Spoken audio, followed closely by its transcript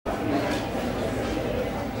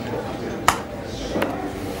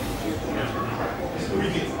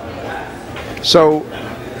So,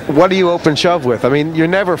 what do you open shove with? I mean, you're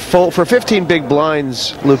never full for 15 big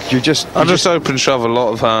blinds, Luke. You're just I just open shove a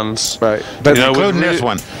lot of hands, right? But you know, including this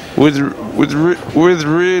one. With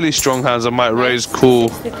really strong hands, I might raise call.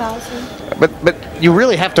 But you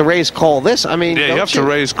really have to raise call this. I mean, Yeah, you have to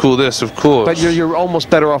raise call this, of course. But you're almost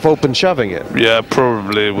better off open shoving it. Yeah,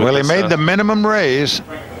 probably. Well, he made the minimum raise.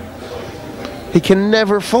 He can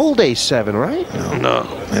never fold ace-7, right? No.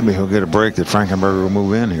 Maybe he'll get a break that Frankenberger will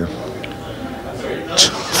move in here.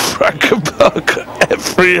 Frankenberger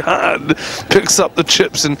every hand picks up the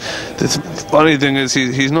chips, and the funny thing is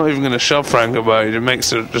he's not even going to shove Frankenberger. He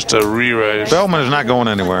makes it just a re-raise. Feldman is not going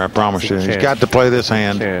anywhere, I promise you. He's got to play this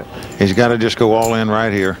hand. He's got to just go all in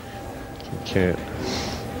right here. He can't.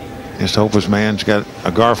 Just hope his man's got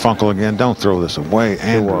a Garfunkel again. Don't throw this away,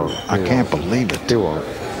 Andrew. I can't believe it. He won't.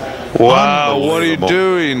 Wow, what are you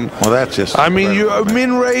doing? Well, that's just... I mean, you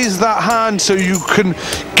min-raise that hand so you can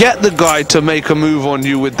get the guy to make a move on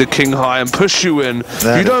you with the king high and push you in.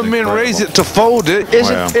 You don't min-raise it to fold it.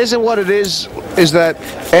 Isn't what it is that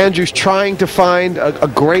Andrew's trying to find a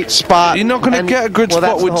great spot. You're not going to get a good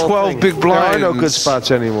spot with 12 big blinds. There are no good spots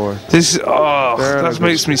anymore. That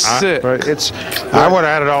makes me sick. Right, I would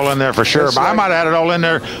have had it all in there for sure, but I might have had it all in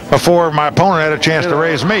there before my opponent had a chance to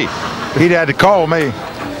raise me. He'd had to call me.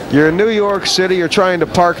 You're in New York City, you're trying to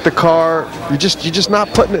park the car, you're just not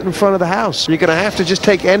putting it in front of the house. You're going to have to just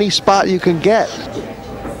take any spot you can get.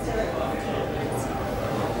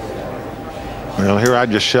 Well, here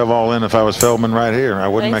I'd just shove all in if I was Feldman right here. I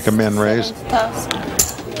wouldn't make a min raise.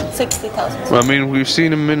 60,000. I mean, we've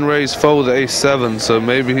seen him min-raise fold at ace-7, so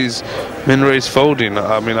maybe he's min-raise folding.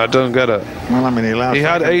 I mean, I don't get it. Well, I mean, he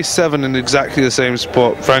had ace-7 in exactly the same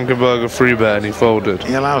spot. Frankenberger free bet, and he folded.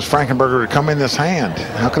 He allows Frankenberger to come in this hand.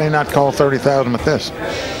 How can he not call 30,000 with this?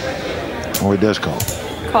 Oh, he does call.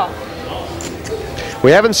 Call.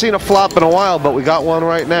 We haven't seen a flop in a while, but we got one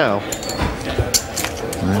right now.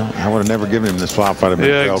 Well, I would have never given him this flop if I'd have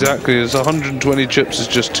been Feldman. Exactly. It's 120 chips is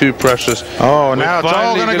just too precious. Oh, now it's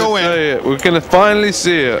all going to go in. We're going to finally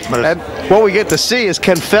see it. And what we get to see is,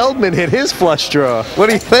 can Feldman hit his flush draw? What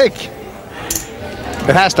do you think?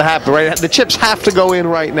 It has to happen, right? The chips have to go in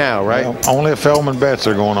right now, right? Well, only if Feldman bets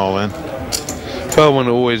are going all in. Feldman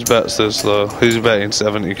always bets this, though. He's betting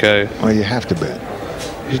 70K. Well, you have to bet.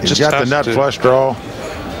 He's got the nut flush draw.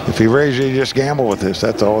 If he raises, you just gamble with this.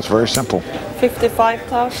 That's all. It's very simple.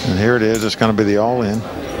 55,000. And here it is. It's going to be the all-in.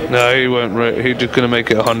 No, he won't. He's just going to make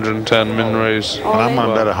it 110 min raise. And I'm going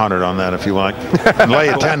to bet 100 on that if you like. And lay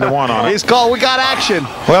a 10 to 1 on it. He's called. We got action.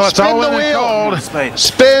 Well, it's Spin all the in wheel. called.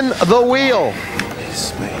 Spin the wheel.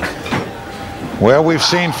 Well, we've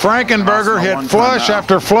seen Frankenberger hit flush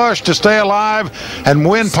after flush to stay alive and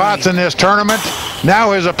win pots in this tournament.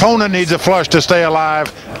 Now his opponent needs a flush to stay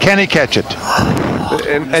alive. Can he catch it?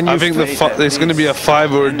 And I think there's going to be a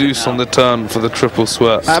 5 or a deuce on the turn for the triple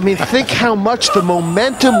sweat. I mean, think how much the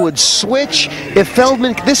momentum would switch if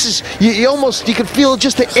Feldman. This is you can feel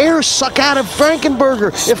just the air suck out of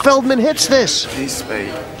Frankenberger if Feldman hits this.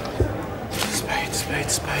 Spade.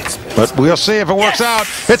 But we'll see if it works out.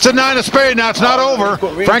 It's a 9 of spades. Now it's not over.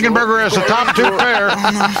 Frankenberger has the top 2 pair.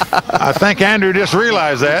 I think Andrew just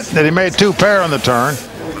realized that he made 2 pair on the turn.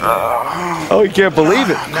 Oh, he can't believe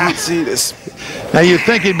it. I can't see this. Now you'd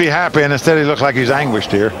think he'd be happy, and instead he looks like he's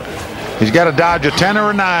anguished here. He's got to dodge a 10 or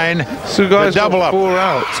a 9. So guy's double got up. 4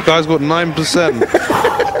 outs. The guy's got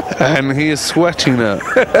 9%, and he is sweating it.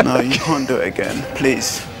 No, you can't do it again,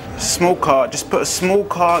 please. Small card. Just put a small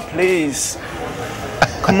card, please.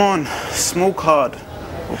 Come on, small card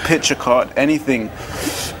or picture card, anything.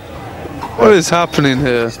 What is happening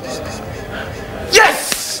here?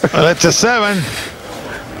 Yes! Well, it's a 7.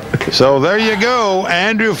 So there you go.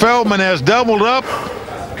 Andrew Feldman has doubled up.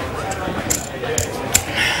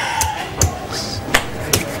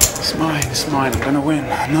 It's mine. I'm going to win.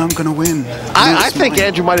 I know I'm going to win. I think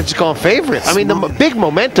Andrew might have just gone favorite. I mean, the big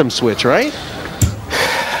momentum switch, right?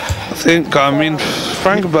 I mean,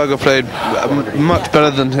 Frankenberger played much better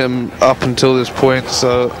than him up until this point,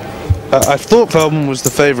 so I thought Feldman was the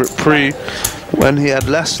favorite when he had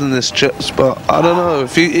less than this chips, but I don't know.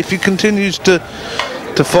 If he continues to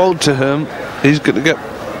fold to him, he's going to get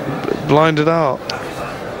blinded out.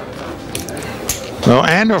 Well,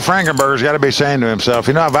 Andrew Frankenberger's got to be saying to himself,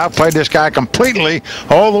 you know, I've outplayed this guy completely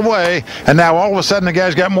all the way, and now all of a sudden the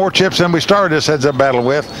guy's got more chips than we started this heads-up battle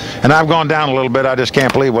with, and I've gone down a little bit. I just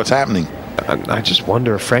can't believe what's happening. I just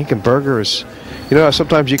wonder if Frankenberger is, you know,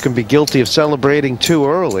 sometimes you can be guilty of celebrating too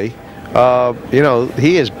early. You know,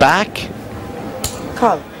 he is back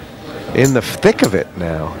in the thick of it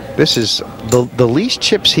now. This is the least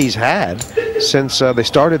chips he's had since they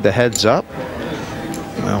started the heads-up.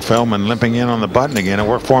 Well, Feldman limping in on the button again. It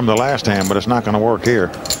worked for him the last hand, but it's not going to work here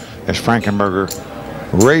as Frankenberger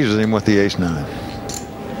raises him with the ace-9.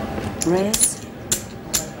 Raise.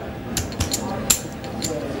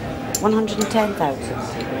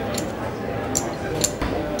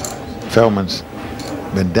 110,000. Feldman's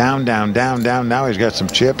been down. Now he's got some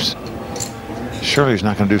chips. Surely he's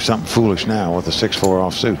not going to do something foolish now with a 6-4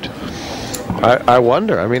 offsuit. I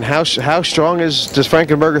wonder. I mean, how strong does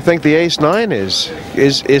Frankenberger think the ace-9 is?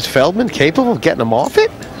 Is Feldman capable of getting him off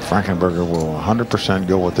it? Frankenberger will 100%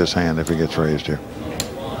 go with this hand if he gets raised here.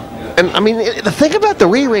 And I mean, the thing about the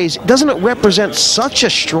re-raise, doesn't it represent such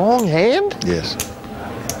a strong hand? Yes.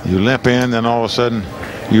 You limp in, then all of a sudden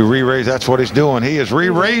you re-raise. That's what he's doing. He is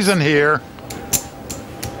re-raising here.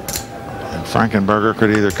 And Frankenberger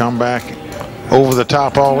could either come back over the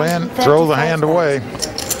top all in, throw the hand away.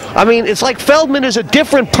 I mean, it's like Feldman is a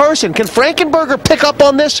different person. Can Frankenberger pick up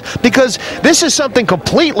on this? Because this is something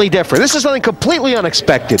completely different. This is something completely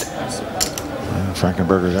unexpected.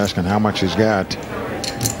 Frankenberger's asking how much he's got.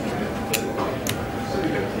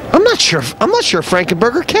 I'm not sure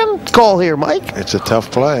Frankenberger can call here, Mike. It's a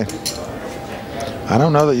tough play. I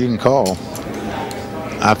don't know that you can call.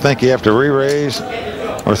 I think you have to re-raise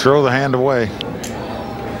or throw the hand away.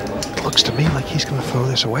 It looks to me like he's going to throw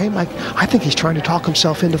this away, Mike. I think he's trying to talk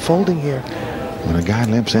himself into folding here. When a guy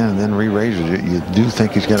limps in and then re-raises it, you do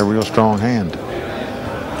think he's got a real strong hand.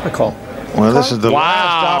 I call. Well, this is the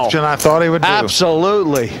last option I thought he would do.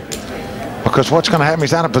 Absolutely. Because what's going to happen?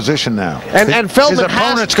 He's out of position now. And Feldman, his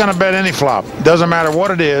opponent's going to bet any flop. Doesn't matter what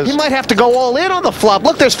it is. He might have to go all in on the flop.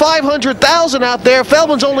 Look, there's 500,000 out there.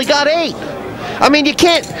 Feldman's only got 8. I mean, you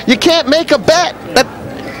can't make a bet.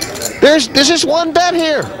 There's just one bet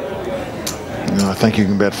here. No, I think you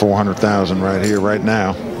can bet 400,000 right here, right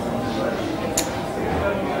now,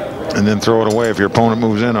 and then throw it away if your opponent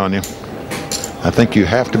moves in on you. I think you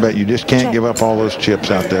have to bet. You just can't give up all those chips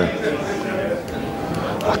out there.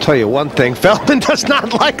 I'll tell you one thing, Feldman does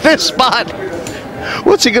not like this spot.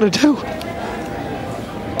 What's he going to do?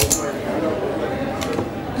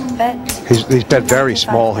 Bet. He's bet very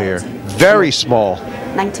small here. Very small.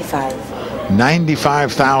 95.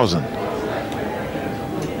 95,000.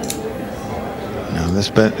 Now this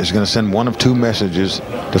bet is going to send one of two messages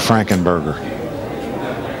to Frankenberger.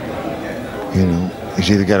 You know,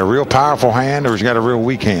 he's either got a real powerful hand or he's got a real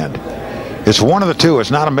weak hand. It's one of the two.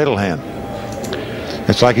 It's not a middle hand.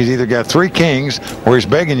 It's like he's either got 3 kings, or he's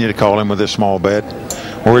begging you to call him with this small bet,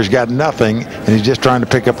 or he's got nothing and he's just trying to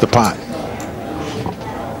pick up the pot.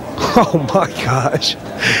 Oh my gosh!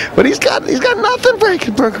 But he's got nothing,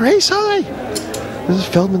 Frankenberger. Ace high. This is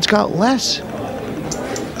Feldman's got less.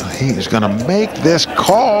 He is going to make this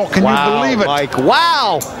call. Can you believe it? Mike,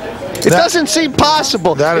 wow! It doesn't seem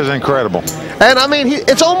possible. That is incredible. And I mean,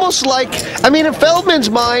 it's almost like, I mean, in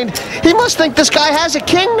Feldman's mind, he must think this guy has a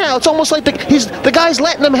king now. It's almost like the guy's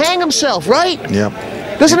letting him hang himself, right? Yep.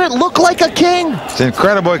 Doesn't it look like a king? It's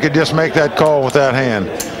incredible he could just make that call with that hand.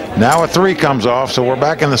 Now a 3 comes off, so we're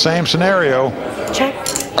back in the same scenario. Check.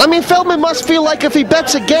 I mean, Feldman must feel like if he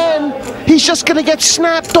bets again, he's just going to get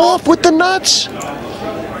snapped off with the nuts.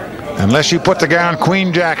 Unless you put the guy on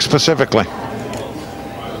Queen Jack specifically.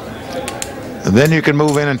 And then you can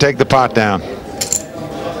move in and take the pot down.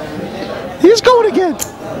 He's going again.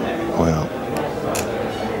 Well,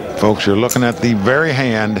 folks, you're looking at the very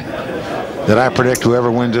hand that I predict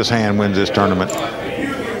whoever wins this hand wins this tournament.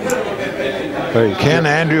 Can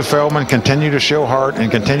Andrew Feldman continue to show heart and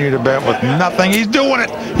continue to bet with nothing? He's doing it.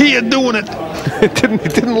 He is doing it. It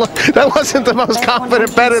didn't look. That wasn't the most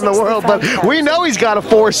confident bet in the world, but we know he's got a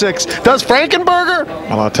 4-6. Does Frankenberger?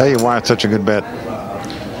 Well, I'll tell you why it's such a good bet.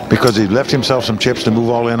 Because he left himself some chips to move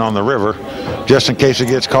all in on the river, just in case he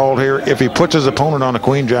gets called here. If he puts his opponent on a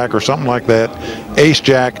Queen Jack or something like that, Ace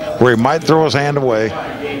Jack, where he might throw his hand away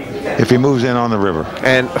if he moves in on the river.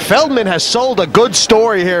 And Feldman has sold a good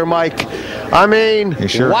story here, Mike. I mean,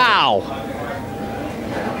 wow.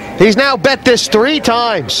 He's now bet this 3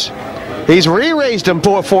 times. He's re-raised him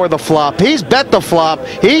for the flop. He's bet the flop.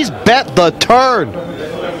 He's bet the turn.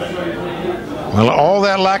 Well, all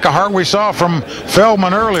that lack of heart we saw from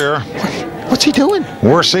Feldman earlier. What's he doing?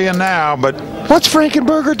 We're seeing now, but what's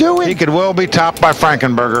Frankenberger doing? He could well be topped by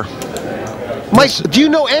Frankenberger. Mike, do you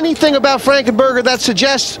know anything about Frankenberger that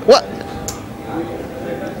suggests what?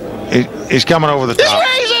 He's coming over the top.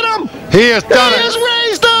 He's raising him. He has done it. He has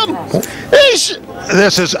raised him.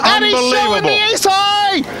 This is unbelievable. And he's showing the ace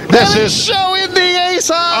high. This is showing the ace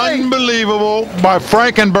high. Unbelievable by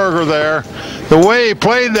Frankenberger there. The way he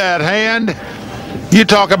played that hand. You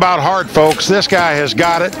talk about heart, folks. This guy has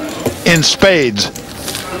got it in spades.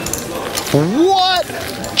 What?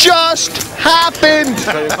 just happened?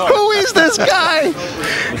 Who is this guy?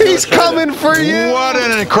 He's coming for you. What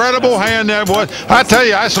an incredible hand that was. I tell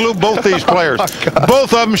you, I salute both these players.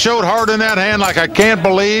 Both of them showed heart in that hand like I can't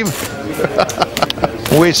believe.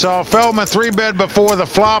 We saw Feldman 3-bet before the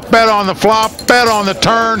flop, bet on the flop, bet on the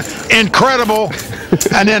turn. Incredible.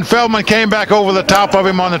 And then Feldman came back over the top of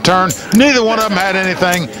him on the turn. Neither one of them had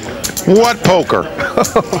anything. What poker.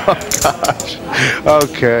 Oh, my gosh.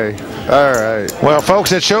 Okay. All right. Well,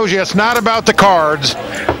 folks, it shows you it's not about the cards.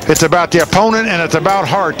 It's about the opponent, and it's about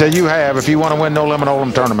heart that you have if you want to win No Limit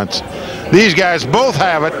Hold'em tournaments. These guys both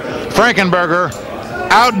have it. Frankenberger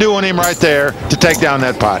outdoing him right there to take down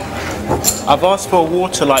that pot. I've asked for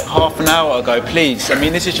water like half an hour ago, please. I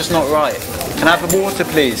mean, this is just not right. Can I have the water,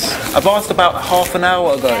 please? I've asked about half an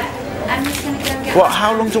hour ago. I'm just going to go and get What?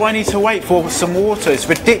 How long do I need to wait for some water? It's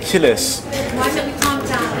ridiculous. Why don't we calm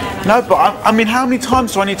down then? No, but I mean, how many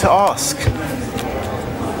times do I need to ask?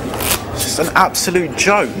 It's just an absolute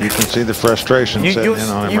joke. You can see the frustration setting in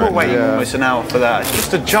on him You were right waiting now. almost an hour for that. It's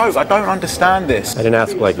just a joke. I don't understand this. I didn't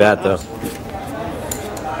ask like that, though.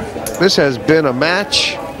 This has been a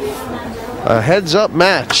match, a heads-up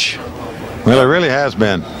match. Well, it really has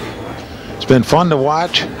been. It's been fun to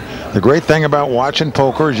watch. The great thing about watching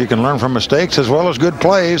poker is you can learn from mistakes as well as good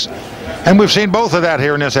plays. And we've seen both of that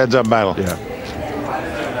here in this heads-up battle. Yeah.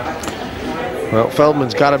 Well,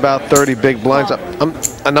 Feldman's got about 30 big blinds.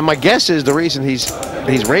 And my guess is the reason he's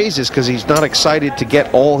raised is because he's not excited to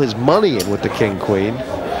get all his money in with the king-queen.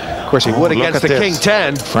 Of course, he would against the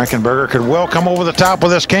king-10. Frankenberger could well come over the top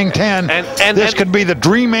with this king-10. And this could be the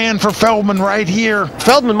dream hand for Feldman right here.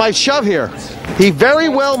 Feldman might shove here. He very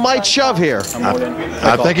well might shove here.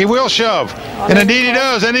 I think he will shove. And indeed he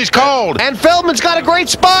does, and he's called. And Feldman's got a great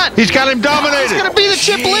spot. He's got him dominated. He's going to be the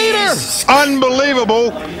chip leader.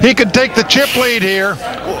 Unbelievable. He could take the chip lead here.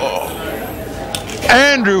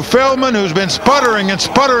 Andrew Feldman, who's been sputtering and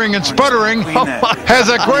sputtering and sputtering, has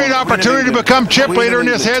a great opportunity to become chip leader in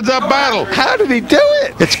this heads-up battle. How did he do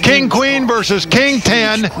it? It's king-queen versus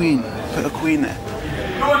king-10. Queen. Put a queen there.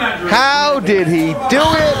 How did he do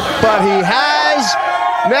it? But he has.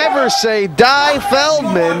 Never say die,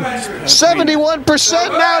 Feldman.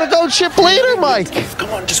 71% now to go chip leader, Mike.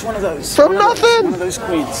 Come on, just one of those. From nothing. One of those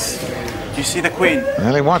queens. Do you see the queen?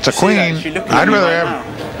 Well, he wants a queen. I'd rather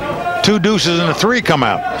have 2 deuces and a 3 come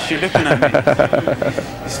out. Is she looking at me?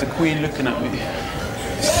 It's the queen looking at me.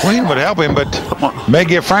 Queen would help him, but may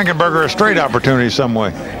give Frankenberger a straight opportunity some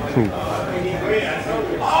way. And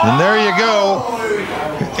there you go.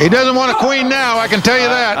 He doesn't want a queen now, I can tell you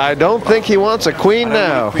that. I don't think he wants a queen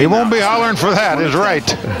now. He won't be hollering for that, is right.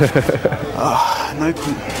 No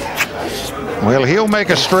queen. Well, he'll make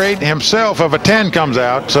a straight himself if a 10 comes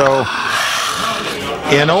out, so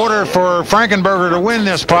in order for Frankenberger to win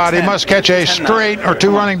this pot, he must catch a straight or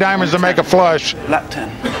 2 running diamonds to make a flush. Black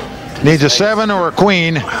 10. Needs a 7 or a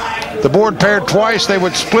queen. The board paired twice, they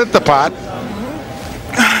would split the pot.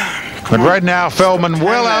 But right now, Feldman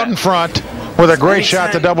well out in front with a great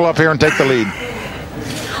shot to double up here and take the lead.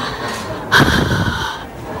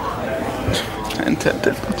 10.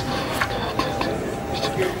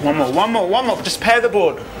 One more. Just pair the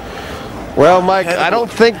board. Well, Mike, I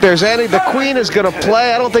don't think there's any. The queen is going to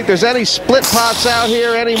play. I don't think there's any split pots out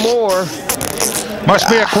here anymore. Must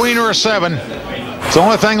be a queen or a 7. It's the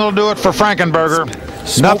only thing that'll do it for Frankenberger.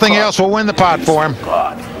 Nothing else will win the pot for him.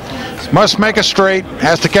 Must make a straight.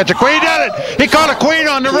 Has to catch a queen. He did it. He caught a queen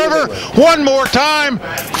on the river. One more time.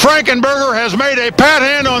 Frankenberger has made a pat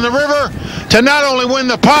hand on the river to not only win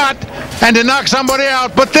the pot and to knock somebody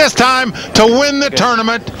out, but this time to win the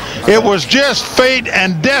tournament. It was just fate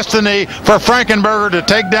and destiny for Frankenberger to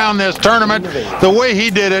take down this tournament. The way he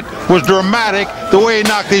did it was dramatic. The way he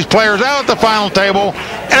knocked these players out at the final table,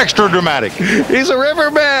 extra dramatic. He's a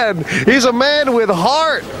river man. He's a man with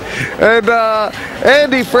heart. And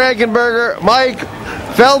Andy Frankenberger, Mike,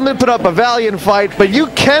 Feldman put up a valiant fight, but you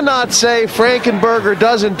cannot say Frankenberger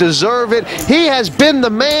doesn't deserve it. He has been the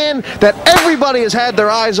man that everybody has had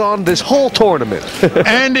their eyes on this whole tournament.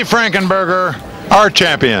 Andy Frankenberger, our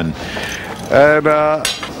champion. And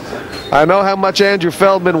I know how much Andrew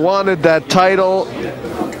Feldman wanted that title.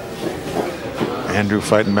 Andrew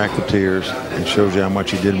fighting back the tears. It shows you how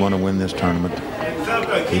much he did want to win this tournament.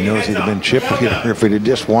 He knows he'd have been chip leader if he'd have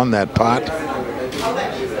just won that pot.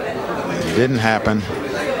 It didn't happen.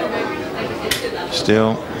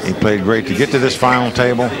 Still, he played great to get to this final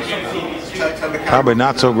table. Probably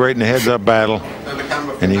not so great in the heads-up battle.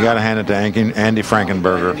 And you got to hand it to Andy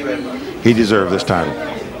Frankenberger. He deserved this title.